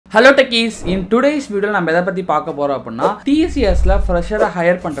Hello techies, in today's video நம்ம எதை பத்தி பார்க்க போறோம் அப்படினா TCSல ஃப்ரெஷரை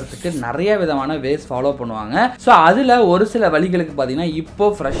ஹையர் பண்றதுக்கு நிறைய விதமான வேஸ் ஃபாலோ பண்ணுவாங்க. சோ அதுல ஒரு சில வழிகளுக்கு பாத்தீங்கன்னா இப்போ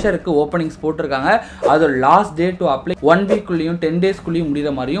ஃப்ரெஷருக்கு ஓபனிங்ஸ் போட்டுருக்காங்க. அது last day to apply 1 week குள்ளேயும் 10 days குள்ளேயும்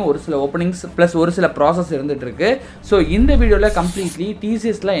முடியற மாதிரியும் ஒரு சில ஓபனிங்ஸ் பிளஸ் ஒரு சில ப்ராசஸ் இருந்துட்டு இருக்கு. சோ இந்த வீடியோல கம்ப்ளீட்லி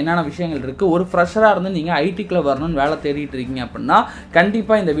TCSல என்னென்ன விஷயங்கள் இருக்கு, ஒரு ஃப்ரெஷரா இருந்து நீங்க ஐடிக்குள்ள வரணும்னு வேலை தேடிட்டு இருக்கீங்க அப்படினா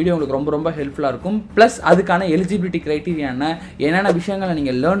கண்டிப்பா இந்த வீடியோ உங்களுக்கு ரொம்ப ரொம்ப ஹெல்ப்ஃபுல்லா இருக்கும். பிளஸ் அதுக்கான எலிஜிபிலிட்டி கிரைட்டீரியா என்னென்ன விஷயங்களை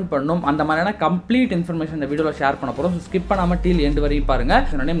நீங்க லேர்ன் பண்ணும் அந்த மாதிரியான கம்ப்ளீட் இன்ஃபர்மேஷன் இந்த வீடியோல ஷேர் பண்ண போறோம். ஸ்கிப் பண்ணாம டில் எண்ட் வரையும் பாருங்க.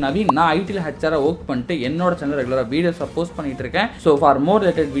 என்னோட நேம் நவீன். நான் ஐடில ஹெச்ஆரா வர்க் பண்ணிட்டு என்னோட சேனல் ரெகுலரா வீடியோஸ் போஸ்ட் பண்ணிட்டு இருக்கேன். So for more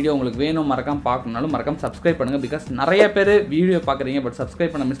related video உங்களுக்கு வேணும் மறக்காம பார்க்கணும்னாலும் மறக்காம சப்ஸ்கிரைப் பண்ணுங்க. பிகாஸ் நிறைய பேர் வீடியோ பாக்குறீங்க பட்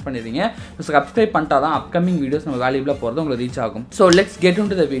சப்ஸ்கிரைப் பண்ண மிஸ் பண்ணிடுறீங்க. சப்ஸ்கிரைப் பண்ணிட்டாதான் அப்கமிங் வீடியோஸ் நம்ம வேல்யூபிளா போறது உங்களுக்கு ரீச் ஆகும். So let's get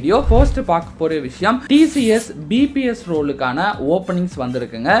into the video. First பார்க்க போற விஷயம் TCS BPS ரோலுக்கான ஓபனிங்ஸ்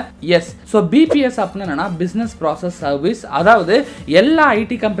வந்திருக்குங்க. எஸ். சோ BPS அப்படினா என்னன்னா பிசினஸ் ப்ராசஸ் சர்வீஸ். அதாவது எல்லா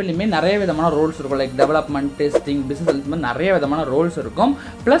ஐடி கம்பெனிலுமே நிறைய விதமான ரோல்ஸ் இருக்கும். லைக் டெவலப்மெண்ட், டெஸ்டிங், பிசினஸ் நிறைய விதமான ரோல்ஸ் இருக்கும்.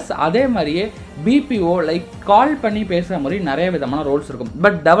 பிளஸ் அதே மாதிரியே BPO லைக் கால் பண்ணி பேசுற மாதிரி நிறைய விதமான ரோல்ஸ் இருக்கும்.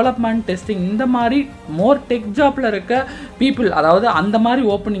 பட் டெவலப்மெண்ட், டெஸ்டிங் இந்த மாதிரி மோர் டெக் ஜாப்ல இருக்க பீப்புள், அதாவது அந்த மாதிரி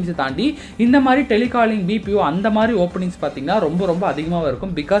ஓப்பனிங்ஸ் தாண்டி இந்த மாதிரி டெலிகாலிங், BPO அந்த மாதிரி ஓப்பனிங்ஸ் பார்த்தீங்கன்னா ரொம்ப ரொம்ப அதிகமாக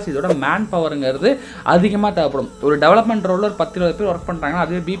இருக்கும். பிகாஸ் இதோட மேன் பவருங்கிறது அதிகமாக தேவைப்படும். ஒரு டெவலப்மெண்ட் ரோலில் ஒரு 10-20 பேர் ஒர்க் பண்ணுறாங்கன்னா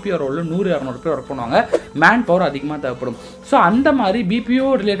அதுவே BPO ரோலில் 100-200 பேர் ஒர்க் பண்ணுவாங்க. மேன் பவர் அதிகமாக தேவைப்படும். ஸோ அந்த மாதிரி BPO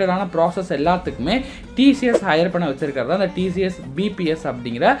ரிலேட்டடான ப்ராசஸ் எல்லாத்துக்குமே TCS ஹையர் பண்ண வச்சிருக்கிறது அந்த TCS BPS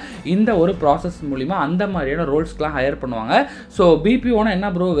அப்படிங்கிற இந்த ஒரு ப்ராசஸ் மூலிமா அந்த மாதிரியான ரோல்ஸ்க்குலாம் ஹையர் பண்ணுவாங்க. ஸோ BPOனா என்ன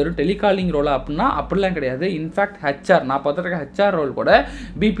ப்ரோ, வெறும் டெலிகாலிங் ரோலா அப்படின்னா அப்படிலாம் கிடையாது. இன்ஃபேக்ட் HR, நான் பார்த்துருக்க HR ரோல் கூட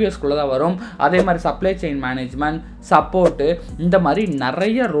BPSக்குள்ளே தான் வரும். அதே மாதிரி சப்ளை செயின் மேனேஜ்மெண்ட், சப்போர்ட்டு இந்த மாதிரி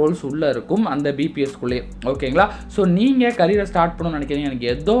நிறைய ரோல்ஸ் உள்ளே இருக்கும் அந்த BPSக்குள்ளே. ஓகேங்களா? ஸோ நீங்கள் கரியரை ஸ்டார்ட் பண்ணணும்னு நினைக்கிறீங்க, எனக்கு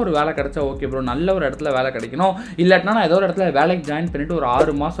ஏதோ ஒரு வேலை கிடைச்சா ஓகே ப்ரோ, நல்ல ஒரு இடத்துல வேலை கிடைக்கணும், இல்லாட்டினா நான் ஏதோ ஒரு இடத்துல வேலைக்கு ஜாயின் பண்ணிட்டு ஒரு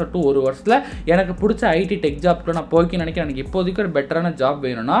 6 மாதம் டு 1 வருஷத்தில் எனக்கு பிடிச்ச ஐடி டெக் ஜாப்க்கு நான் போய்க்கு நினைக்கிறேன், எனக்கு இப்போதைக்கு ஒரு பெட்டரான ஜாப்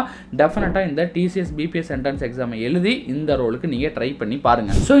வேணும்னா டெஃபினட்டாக இந்த TCS BPS என்ட்ரன்ஸ் எக்ஸாமை எழுதி இந்த ரோலுக்கு நீங்கள் ட்ரை பண்ணி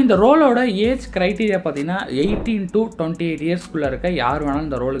பாருங்கள். ஸோ இந்த ரோலோட ஏஜ் கிரைட்டீரியா பார்த்தீங்கன்னா 18 to 28 இயர்ஸ்க்குள்ளே இருக்க யார் வேணாலும்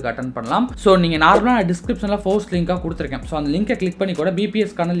இந்த ரோலுக்கு அட்டன் பண்ணலாம். ஸோ நீங்கள் நார்மலாக டிஸ்கிரிப்ஷனில் ஃபர்ஸ்ட் லிங்காக கொடுத்துருக்கேன். ஸோ அந்த லிங்கை கிளிக் பண்ணி கூட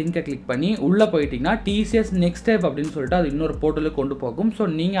BPSக்கான லிங்கை கிளிக் பண்ணி உள்ளே போயிட்டீங்கன்னா TCS நெக்ஸ்ட் ஸ்டெப் அப்படின்னு சொல்லிட்டு அது இன்னொரு போர்ட்டலுக்கு கொண்டு போகும். ஸோ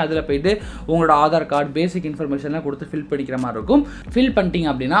நீங்கள் அதில் போயிட்டு உங்களோட ஆதார் கார்டு, பேசிக் இன்ஃபர்மேஷன்லாம் கொடுத்து ஃபில் பண்ணிக்கிற மாதிரி இருக்கும். ஃபில் பண்ணிட்டீங்க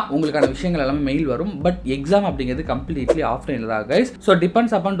அப்படின்னா உங்களுக்கான விஷயங்கள் எல்லாமே மெயில் வரும். பட் எக்ஸாம் அப்படிங்கிறது கம்ப்ளீட்லி ஆஃப்லைனில் தான் guys. So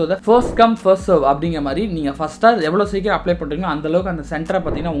depends upon to the first come first serve அப்படிங்கிற மாதிரி நீங்கள் ஃபஸ்ட்டாக எவ்வளோ சீக்கிரம் அப்ளை பண்ணுறீங்களோ அந்த அளவுக்கு அந்த சென்டரை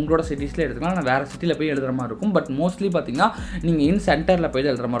பார்த்தீங்கன்னா உங்களோட சிட்டிஸில் எடுத்துக்கலாம். நான் வேறு சிட்டியில் போய் எழுதுற மாதிரி இருக்கும். பட் மோஸ்ட்லி பார்த்தீங்கன்னா நீங்கள் இன் சென்டரில் போய்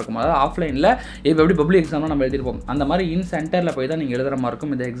எழுதுற மாதிரி இருக்கும். அதாவது ஆஃப்லைனில் இப்போ எப்படி பப்ளிக் எக்ஸாம்லாம் நம்ம எழுதிருப்போம் அந்த மாதிரி இன் சென்டரில் போய் தான் நீங்கள் எழுதுற மாதிரி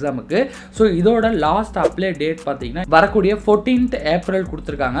இருக்கும் இந்த எக்ஸாமுக்கு. ஸோ இதோட லாஸ்ட் அப்ளை டேட் பார்த்தீங்கன்னா வரக்கூடிய 14th ஏப்ரல்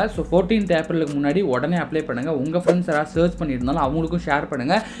கொடுத்துருக்காங்க. ஸோ 14th ஏப்ரலுக்கு முன்னாடி உடனே அப்ளை பண்ணுங்கள். உங்கள் ஃப்ரெண்ட்ஸ் யாராவது சர்ச் பண்ணியிருந்தாலும் அவங்களுக்கும் ஷேர்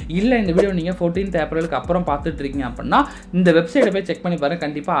பண்ணுங்கள். இல்லை இந்த வீடியோ நீங்கள் 14th ஏப்ரலுக்கு அப்புறம் பார்த்துட்டு இருக்கீங்க அப்படின்னா இந்த வெப்சைட்டை போய் செக் பண்ணி பாருங்க.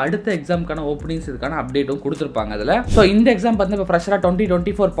 கண்டிப்பாக அடுத்த எக்ஸாமுக்கான ஓப்பனிங்ஸ் இதுக்கான அப்டேட்டும் கொடுத்துருப்பாங்க அதில். ஸோ இந்த எக்ஸாம் பார்த்தீங்கன்னா இப்போ ஃப்ரெஷராக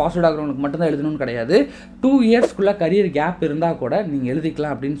 2024 பாஸ் அவுட் ஆகிறவங்களுக்கு மட்டும் தான் எழுதணும்னு கிடையாது. 2 இயர்ஸ்க்குள்ள கரியர் கேப் இருந்தால் கூட நீங்கள்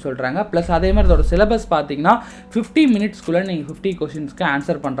எழுதிக்கலாம் அப்படின்னு சொல்கிறாங்க. ப்ளஸ் அதே மாதிரி அதோட சிலபஸ் பார்த்தீங்கன்னா 50 மினிட்ஸ்க்குள்ளே நீங்கள் 50 கொஸ்டின்ஸ்க்கு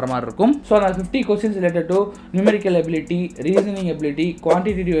ஆன்சர் பண்ணுற மாதிரி இருக்கும். ஸோ அந்த 50 questions related to numerical ability, reasoning ability,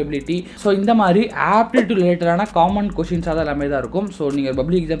 quantitative ability, so இந்த மாதிரி ஆப்டிடியூட் ரிலேட்டடான காமன் கொஸ்டின்ஸாக தான் எல்லாமே தான் இருக்கும். ஸோ நீங்கள்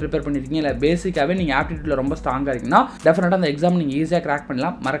பப்ளிக் எக்ஸாம் ப்ரிப்பேர் பண்ணியிருக்கீங்க இல்லை பேசிக்காகவே நீங்கள் ஆப்டிடியூட்ல ரொம்ப ஸ்ட்ராங்காக இருக்கீங்கன்னா டெஃபினட்டாக அந்த எக்ஸாம் நீங்கள் ஈஸியாக கிராக்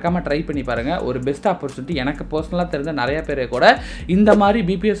பண்ணலாம். மறக்காமல் ட்ரை பண்ணி பாருங்கள். ஒரு பெஸ்ட் ஆப்பர்ச்சுனிட்டி. எனக்கு பர்சனலாக தெரிஞ்ச நிறைய பேர் கூட இந்த மாதிரி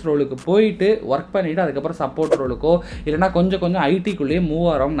BPS ரோலுக்கு போயிட்டு ஒர்க் பண்ணிவிட்டு அதுக்கப்புறம் சப்போர்ட் ரோலுக்கோ இல்லைனா கொஞ்சம் ஐடிக்குள்ளேயே மூவ்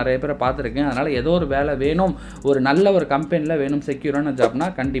ஆகிறவங்க நிறைய பேரை பார்த்துருக்கேன். அதனால் ஏதோ ஒரு வேலை வேணும், ஒரு நல்ல ஒரு கம்பெனியில் வேணும், செக்யூரான ஜாப்னா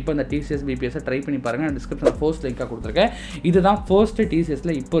கண்டிப்பாக இந்த TCS BPS ட்ரை பண்ணி பாருங்கள். நான் டிஸ்கிரிப்ஷனில் ஃபர்ஸ்ட் லிங்காக கொடுத்துருக்கேன். இதுதான் ஃபர்ஸ்ட்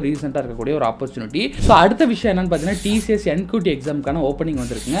TCSல இப்போ ரீசெண்டாக இருக்கக்கூடிய ஒரு ஆப்பர்ச்சுனிட்டி. ஸோ அடுத்த விஷயம் என்னன்னு பார்த்தீங்கன்னா TCS NQT எக்ஸாமுக்கான ஓப்பனிங்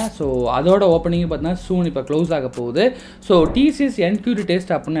வந்திருக்குங்க. ஸோ அதோட ஓப்பனிங் பார்த்தீங்கன்னா சூன் இப்போ க்ளோஸ் ஆக போகுது. ஸோ TCS NQT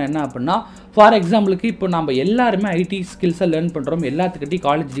டெஸ்ட் அப்படின்னா என்ன அப்படின்னா, ஃபார் எக்ஸாம்பிளுக்கு இப்போ நம்ம எல்லாருமே ஐடி ஸ்கில்ஸை லேர்ன் பண்ணுறோம். எல்லாத்துக்கிட்டையும்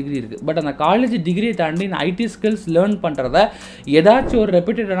காலேஜ் டிகிரி இருக்குது. பட் அந்த காலேஜ் டிகிரியை தாண்டி இந்த ஐடி ஸ்கில்ஸ் லேர்ன் பண்ணுறத ஏதாச்சும் ஒரு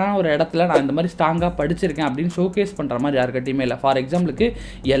ரெப்யூட்டடான ஒரு இடத்துல நான் இந்த மாதிரி ஸ்ட்ராங்காக படிச்சிருக்கேன் அப்படின்னு ஷோகேஸ் பண்ணுற மாதிரி யாருக்கிட்டையுமே இல்லை. ஃபார் எக்ஸாம்பிளுக்கு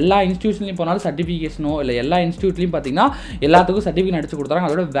எல்லா இன்ஸ்டியூஷன்லையும் போனாலும் சர்டிஃபிகேஷனோ இல்லை எல்லா இன்ஸ்டியூட்லையும் பார்த்தீங்கன்னா எல்லாத்துக்கும் சர்டிஃபிகேட் அடிச்சு கொடுத்தாங்க.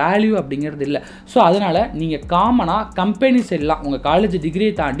 அதோட வேல்யூ அப்படிங்கிறது இல்லை. ஸோ அதனால் நீங்கள் காமனாக கம்பெனிஸ் எல்லாம் உங்கள் காலேஜ்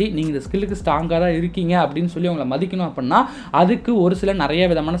டிகிரியை தாண்டி நீங்கள் இந்த ஸ்கில்லுக்கு ஸ்ட்ராங்காக தான் இருக்கீங்க அப்படின்னு சொல்லி உங்களை மதிக்கணும் அப்படின்னா அதுக்கு ஒரு சில நிறைய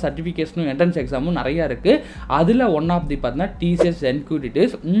விதமான சர்டிஃபிகேஷனும் என்ட்ரன்ஸ் எக்ஸாமும் நிறைய இருக்கு. அதுல ஒன் ஆஃப் தி பார்த்தீங்கன்னா TCS NQT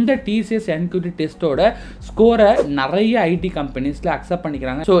டெஸ்ட். இந்த TCS NQT டெஸ்ட்டோட ஸ்கோரை நிறைய ஐடி கம்பெனிஸ்ல அக்செப்ட்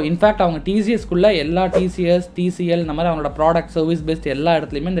பண்ணிக்கிறாங்க. ஸோ இன்ஃபேக்ட் அவங்க TCS குள்ள எல்லா TCS, TCL இந்த மாதிரி அவங்களோட ப்ராடக்ட் சர்வீஸ் பேஸ்ட் எல்லா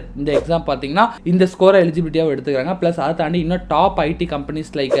இடத்துலையுமே இந்த எக்ஸாம் பார்த்தீங்கன்னா இந்த ஸ்கோரை எலிஜிபிலிட்டியாக எடுத்துக்கிறாங்க. பிளஸ் அதை தாண்டி இன்னும் top IT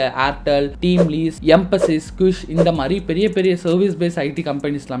companies like Airtel, team lease, emphasis, Kush இந்த மாதிரி பெரிய பெரிய சர்வீஸ் பேஸ்ட் ஐடி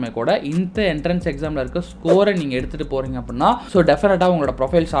கம்பெனிஸ் எல்லாமே கூட இந்த என்ட்ரன்ஸ் எக்ஸாம்ல இருக்க ஸ்கோரை நீங்க எடுத்துட்டு போறீங்க அப்படின்னா ஸோ டெஃபினட்டா உங்களோட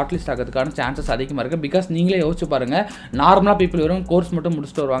ப்ரொஃபைல் ஷார்ட் லிஸ்ட் ஆகிறதுக்கான சான்சஸ் அதிகமாக இருக்கு. பிகாஸ் நீங்களே யோசிச்சு பாருங்க, நார்மலா பீப்புள் வெறும் கோர்ஸ் மட்டும்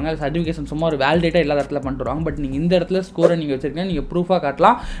முடிச்சுட்டு வருவாங்க, சர்டிஃபிகேஷன் சும்மா ஒரு வேலிடேட்டா எல்லா இடத்துல பண்ணிட்டு வருவாங்க. பட் நீங்க இந்த இடத்துல ஸ்கோரை நீங்க வச்சிருக்கீங்க, நீங்க ப்ரூஃபா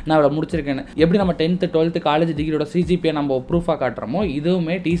காட்டலாம் நான் இவ்வளவு முடிச்சிருக்கேன்னு. எப்படி நம்ம 10th 12th காலேஜ் டிகிரியோட CGPA நம்ம ப்ரூஃபா காட்டுறோமோ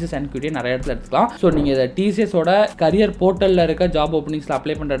இதுவுமே TCS NQT நிறைய இடத்துல எடுத்துக்கலாம். ஸோ நீங்க TCS ஓட கரியர் போர்ட்டல்ல இருக்க ஜாப் ஓப்பனிங்ஸ்ல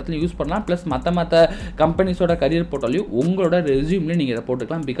அப்ளை பண்ற இடத்துல யூஸ் பண்ணலாம். பிளஸ் மற்ற கம்பெனிஸோட கரியர் போர்ட்டலையும் உங்களோட ரெஸ்யூம்ல நீங்க இதை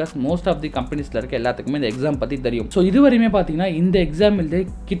போட்டுக்கலாம். பிகாஸ் மோஸ்ட் ஆஃப் தி கம்பெனிஸ்ல இருக்க எல்லாத்துக்குமே இந்த எக்ஸாம் பத்தி தெரியும். ஸோ இதுவரையுமே பாத்தீங்கன்னா இந்த எக்ஸாம் எழுதி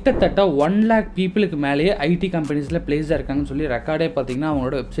கிட்டத்தட்ட 1 lakh பீப்புளுக்கு மேலேயே ஐடி கம்பெனிஸ்ல பிளேஸ் இருக்காங்கன்னு சொல்லி ரெக்கார்டே பாத்தீங்கன்னா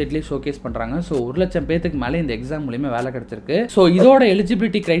அவங்களோட வெப்சைட்லேயே ஷோகேஸ் பண்றாங்க. ஸோ 1 லட்சம் பேருக்கு மேலே இந்த எக்ஸாம் மூலியமா வேலை கிடைச்சிருக்கு. ஸோ இதோட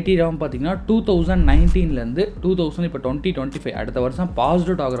எலிஜிபிலிட்டி கிரைட்டீரியாவும் பாத்தீங்கன்னா 2019ல இருந்து 2025 அடுத்த வருஷம் பாஸ்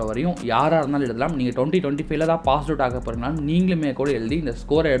அவுட் ஆகிற வரையும் யாரா இருந்தாலும் எழுதலாம். நீங்க 2025ல தான் பாஸ் அவுட் ஆக போறீங்கன்னா நீங்களுமே கூட எழுதி இந்த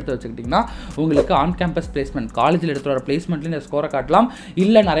ஸ்கோரை எடுத்து வச்சுக்கிட்டீங்கன்னா உங்களுக்கு ஆன் கேம்பஸ் பிளேஸ்மெண்ட் காலேஜில் எடுத்து வர பிளேஸ்மெண்ட்ல இந்த ஸ்கோரை காட்டலாம்.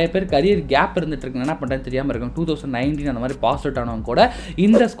 இல்ல நிறைய பேர் கரியர் கேப் இருந்துட்டு இருக்கு, என்ன பண்றது தெரியாம இருக்கும், 2019 அந்த மாதிரி பாஸ் அவுட் ஆனவங்க கூட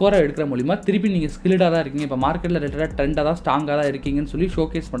இந்த ஸ்கோரை எடுக்கிற மூலியமா திருப்பி நீங்க ஸ்கில்டா தான் இருக்கீங்க, இப்போ மார்க்கெட்ல ரிலேட்டட் ட்ரெண்டா தான் ஸ்ட்ராங்கா தான் இருக்கீங்கன்னு சொல்லி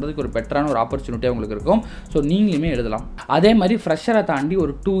ஷோகேஸ் பண்றதுக்கு ஒரு பெட்டரான ஒரு ஆப்பர்ச்சுனிட்டி உங்களுக்கு இருக்கும். ஸோ நீங்களுமே எழுதலாம். அதே மாதிரி ஃப்ரெஷரை தாண்டி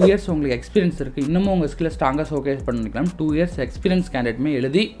ஒரு 2 years உங்களுக்கு எக்ஸ்பீரியன்ஸ் இருக்கு, இன்னமும் உங்க ஸ்கில்லை ஸ்ட்ராங்கா ஷோகேஸ் பண்ணிக்கலாம். 2 years எக்ஸ்பீரியன்ஸ் கேண்டிடேட்மே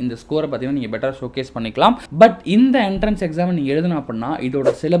எழுதி இந்த ஸ்கோரை பார்த்தீங்கன்னா நீங்க பெட்டரா ஷோகேஸ் பண்ணிக்கலாம். பட் இந்த என்ட்ரன்ஸ் எக்ஸாம் நீங்க எழுதணும் அப்படின்னா இதோட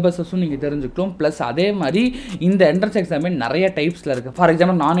சிலபஸஸும் நீங்க தெரிஞ்சுக்கணும். பிளஸ் அதே மாதிரி இந்த என்ட்ரன்ஸ் எக்ஸாமே நிறைய டைப்ஸ்ல இருக்கு. ஃபார்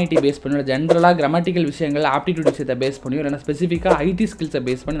எக்ஸாம்பிள் நான் ஐடி பேஸ் பண்ணி ஜென்ரலா கிராமட்டிக்கல் விஷயங்கள், ஆப்டிடியூட் விஷயத்தை பேஸ் பண்ணி இல்லைனா ஸ்பெசிஃபிக்கா ஐடி ஸ்கில்ஸை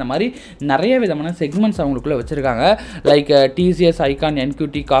பேஸ் பண்ணி இந்த மாதிரி நிறைய விதமான செக்மெண்ட்ஸ் அவங்களுக்குள்ள வச்சிருக்காங்க. Like TCS ICON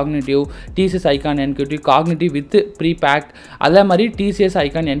NQT cognitive, TCS ICON NQT cognitive with pre bake, அதே மாதிரி TCS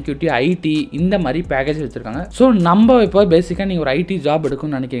ICON NQT IT இந்த மாதிரி பேக்கேஜ் வச்சிருக்காங்க. ஸோ நம்ம இப்போ பேசிக்காக நீங்கள் ஒரு ஐடி ஜாப்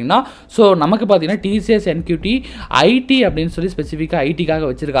எடுக்கணும்னு நினைக்கிறீங்கன்னா ஸோ நமக்கு பார்த்தீங்கன்னா TCS NQT IT அப்படின்னு சொல்லி ஸ்பெசிஃபிக்காக ஐடிக்காக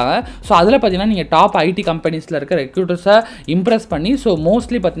வச்சிருக்காங்க. ஸோ அதில் பார்த்தீங்கன்னா நீங்கள் டாப் ஐடி கம்பெனிஸில் இருக்க ரெக்ரூட்டர்ஸை இம்ப்ரெஸ் பண்ணி ஸோ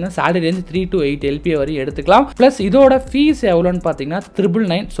மோஸ்ட்லி பார்த்தீங்கன்னா சேலரி ரேஞ்ச் 3 to 8 LPA வரை எடுத்துக்கலாம். ப்ளஸ் இதோட ஃபீஸ் எவ்வளோன்னு பார்த்தீங்கன்னா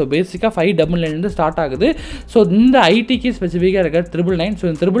 999. ஸோ பேசிக்காக 599 ஸ்டார்ட் ஆகுது. ஸோ இந்த ஐடிக்கு ஸ்பெசிஃபிக்காக இருக்க 999. ஸோ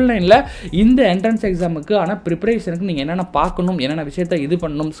 999ல இந்த என்ட்ரன்ஸ் எக்ஸாமுக்கு ஆனால் ப்ரிப்பரேஷனுக்கு நீங்கள் என்னென்ன பார்க்கணும், என்னென்ன விஷயத்தை இது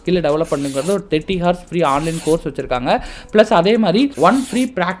பண்ணணும், ஸ்கில் டெவலப் பண்ணுங்கிறது ஒரு 30 hours ஃப்ரீ ஆன்லைன் கோர்ஸ் வச்சிருக்காங்க. ப்ளஸ் அதே மாதிரி 1 free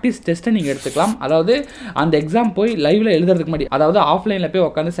ப்ராக்டிஸ் டெஸ்ட்டை நீங்கள் எடுத்துக்கலாம். அதாவது அந்த எக்ஸாம் போய் லைவ்ல எழுதுறதுக்கு முன்னாடி, அதாவது ஆஃப்லைனில் போய்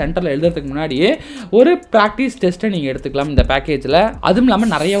உட்காந்து சென்டரில் எழுதுறதுக்கு முன்னாடியே ஒரு ப்ராக்டிஸ் டெஸ்ட்டை நீங்கள் எடுத்துக்கலாம் இந்த பேக்கேஜில். அதுவும்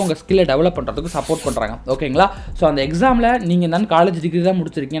இல்லாமல் நிறைய உங்கள் ஸ்கில்லை டெவலப் பண்ணுறதுக்கு சப்போர்ட் பண்ணுறாங்க. ஓகேங்களா? ஸோ அந்த எக்ஸாமில் நீங்கள் தான் காலேஜ் டிகிரி தான்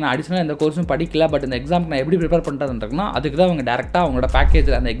முடிச்சிருக்கீங்க, நான் அடிஷனலாக எந்த கோர்ஸும் படிக்கல, பட் இந்த எக்ஸாமுக்கு நான் எப்படி ப்ரிப்பேர் பண்ணுறதுன்னா அதுக்கு தான் அவங்க டேரெக்டாக அவங்களோட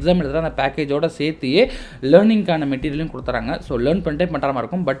பேக்கேஜில் அந்த எக்ஸாம் எழுதுகிற அந்த பேக்கேஜோட சேர்த்தியே லேர்னிங்கான மெட்டீரியலும் கொடுத்துறாங்க. ஸோ லேர்ன் பண்ணிட்டே பண்ணுற மாதிரி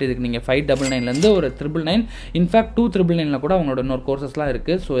இருக்கும். பட் இதுக்கு நீங்கள் 599லேருந்து ஒரு 999, இன்ஃபேக்ட் 299ல கூட அவங்களோட இன்னொரு கோர்சஸ்லாம்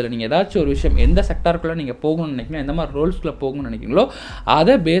இருக்குது. ஸோ இதில் நீங்கள் ஏதாச்சும் ஒரு விஷயம் எந்த செக்டாருக்குள்ளே நீங்கள் போகணும்னு நினைக்கிறீங்களோ, எந்த மாதிரி ரோல்ஸ்க்குள்ளே போகணும்னு நினைக்கிறீங்களோ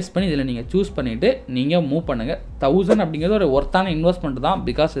அதை பேஸ் பண்ணி இதில் நீங்கள் சூஸ் பண்ணிவிட்டு நீங்கள் மூவ் பண்ணுங்கள். 1000 அப்படிங்கிறது ஒரு ஒர்த்தான இன்வெஸ்ட்மெண்ட் தான்.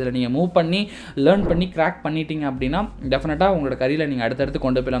 பிகாஸ் இதில் நீங்கள் மூவ் பண்ணி லேர்ன் பண்ணி கிராக் பண்ணிட்டீங்க அப்படின்னா டெஃபினட்டாக உங்களோட கரியரில் நீங்கள் அடுத்தடுத்து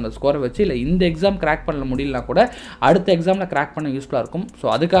கொண்டு போயிடலாம் அந்த ஸ்கோரை வச்சு. இல்லை இந்த எக்ஸாம் கிராக் பண்ண முடியலனா கூட அடுத்த எக்ஸாமில் கிராக் பண்ண யூஸ்ஃபுல்லாக இருக்கும். ஸோ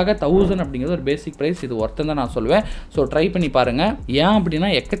அதுக்காக 1000 அப்படிங்கிறது ஒரு பேசிக் ப்ரைஸ், இது ஒர்த்து தான் நான் சொல்லுவேன். ஸோ ட்ரை பண்ணி பாருங்கள். ஏன் அப்படின்னா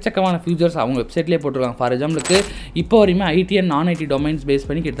எக்கச்சக்கமான ஃபியூச்சர்ஸ் அவங்க வெப்சைட்லேயே போட்டிருக்காங்க. ஃபார் எக்ஸாம்பிளுக்கு இப்போ வரையுமே ஐடி அண்ட் நான் ஐடி டொமைன்ஸ் பேஸ்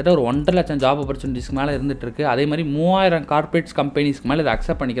பண்ணி கிட்டத்தட்ட ஒரு 1.5 லட்சம் ஜாப் ஆப்பர்ச்சுனிட்டிஸ்க்கு மேலே இருந்துட்டு இருக்கு. அதே மாதிரி 3000 கார்பரேட்ஸ் கம்பெனிஸ்க்கு மேலே இதை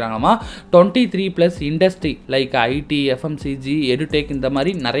accept பண்ணிக்கிறாங்களாமா. 23+ industry like ID, FMCG, எடுடெக் இந்த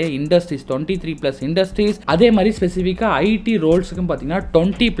மாதிரி நிறைய இண்டஸ்ட்ரீஸ், 23+ இண்டஸ்ட்ரீஸ். அதே மாதிரி ஸ்பெசிஃபிக்காக ஐடி ரோல்ஸுக்கும் பார்த்தீங்கன்னா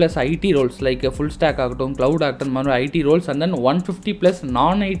 20+ ID Rolle's like full stock ஆகட்டும், கிளவுட் ஆகட்டும், மாதிரி ஐடி ரோல்ஸ். அண்ட் தென் 150+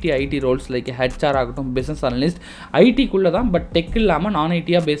 நான் ஐடி ரோல்ஸ் லைக் HR ஆகட்டும், பிஸ்னஸ் அனலிஸ்ட், ஐடிக்குள்ளே தான் பட் டெக் இல்லாமல் நான்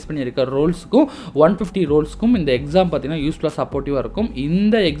ஐடியாக பேஸ் பண்ணி இருக்க ரோல்ஸுக்கும் 150 ரோல்ஸ்க்கும் இந்த எக்ஸாம் பார்த்தீங்கன்னா யூஸ்ஃபுல்லாக சப்போர்ட்டிவாக இருக்கும்.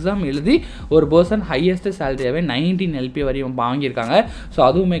 இந்த எக்ஸாம் எழுதி ஒரு பர்சன் ஹையஸ்ட் சேலரியாகவே 19 LPA வரையும் வாங்கியிருக்காங்க. ஸோ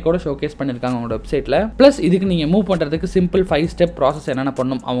அதுவுமே கூட ஷோகேஸ் பண்ணியிருக்காங்க அவங்களோட வெப்சைட்டில். ப்ளஸ் இதுக்கு நீங்கள் மூவ் பண்ணுறதுக்கு சிம்பிள் 5 ஸ்டெப் ப்ராசஸ் என்னென்ன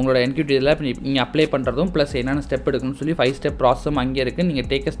பண்ணணும் அவங்களோட NQTயில் நீங்கள் அப்ளை பண்ணுறதும் ப்ளஸ் என்னென்ன ஸ்டெப் எடுக்கணும்னு சொல்லி 5 ஸ்டெப் ப்ராசஸும் அங்கே இருக்குது. நீங்கள்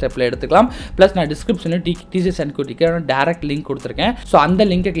டேக் ஸ்டெப்பில் எடுத்துக்கலாம். ப்ளஸ் நான் டிஸ்கிரிப்ஷனில் TCS NQTக்கு டேரக்ட் லிங்க் கொடுத்துருக்கேன். ஸோ அந்த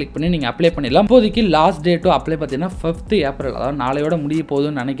லிங்கை கிளிக் பண்ணி நீங்கள் அப்ளை பண்ணிடலாம். இப்போதைக்கு லாஸ்ட் டேட்டும் அப்ளை பார்த்தீங்கன்னா 5th April, அதாவது நாளையோட முடிய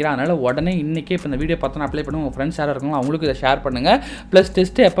போகுதுன்னு நினைக்கிறேன். அதனால் உடனே இன்னைக்கே இப்போ இந்த வீடியோ பார்த்தோன்னா அப்ளை பண்ணி உங்கள் ஃப்ரெண்ட்ஸ் யாராக இருக்கணும் அவங்களுக்கு இதை ஷேர் பண்ணுங்கள். ப்ளஸ்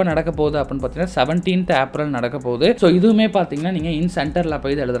டெஸ்ட் எப்போ நடக்க போகுது அப்படின்னு பார்த்தீங்கன்னா 17th April நடக்க போகுது. ஸோ இதுவுமே பார்த்தீங்கன்னா நீங்கள் இன் சென்டரில்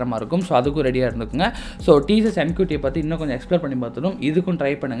போய் எழுதுற மாதிரி இருக்கும். ஸோ அதுக்கும் ரெடியாக இருந்துக்குங்க. ஸோ TCS NQT பற்றி இன்னும் கொஞ்சம் எக்ஸ்ப்ளோர் பண்ணி பார்த்துடும், இதுக்கும்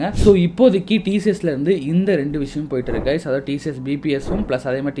ட்ரை பண்ணுங்கள். ஸோ இப்போதைக்கு TCSலேருந்து இந்த 2 விஷயம் போயிட்டு இருக்கு. அதாவது TCS BPSவும் ப்ளஸ்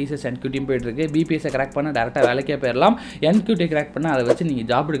அதே மாதிரி TCS NQT போயிட்டு இருக்கு. BPS கிராக் பண்ண டைரக்டா வேலைக்கே போயிடலாம். NQT கிராக் பண்ண அதை வச்சு நீங்க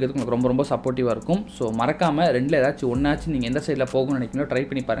ஜாப் எடுக்கிறதுக்கு உங்களுக்கு ரொம்ப ரொம்ப சப்போர்ட்டிவா இருக்கும். ஸோ மறக்காம ரெண்டுல ஏதாச்சும் ஒன்னாச்சும் நீங்க எந்த சைடில் போகணும்னு நினைக்கிறீங்களோ ட்ரை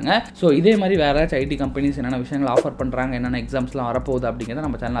பண்ணி பாருங்க. ஸோ இதே மாதிரி வேற ஏதாச்சும் ஐடி கம்பெனிஸ் என்னென்ன விஷயங்கள் ஆஃபர் பண்றாங்க, என்னென்ன எக்ஸாம்ஸ்லாம் வரப்போகுது அப்படிங்கிறத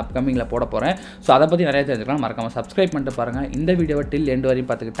நம்ம சேனல் அப்கமிங்ல போட போறேன். ஸோ அதை பத்தி நிறைய தெரிஞ்சுக்கலாம். மறக்காம சப்ஸ்கிரைப் பண்ணிட்டு பாருங்க. இந்த வீடியோவை டில் எண்ட் வரையும்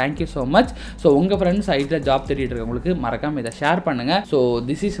பார்த்துக்கு தேங்க்யூ ஸோ மச். ஸோ உங்க ஃப்ரெண்ட்ஸ் ஐடியில் ஜாப் தேடிட்டு இருக்கவங்களுக்கு மறக்காம இதை ஷேர் பண்ணுங்க. So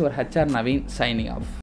this is your HR Naveen signing off.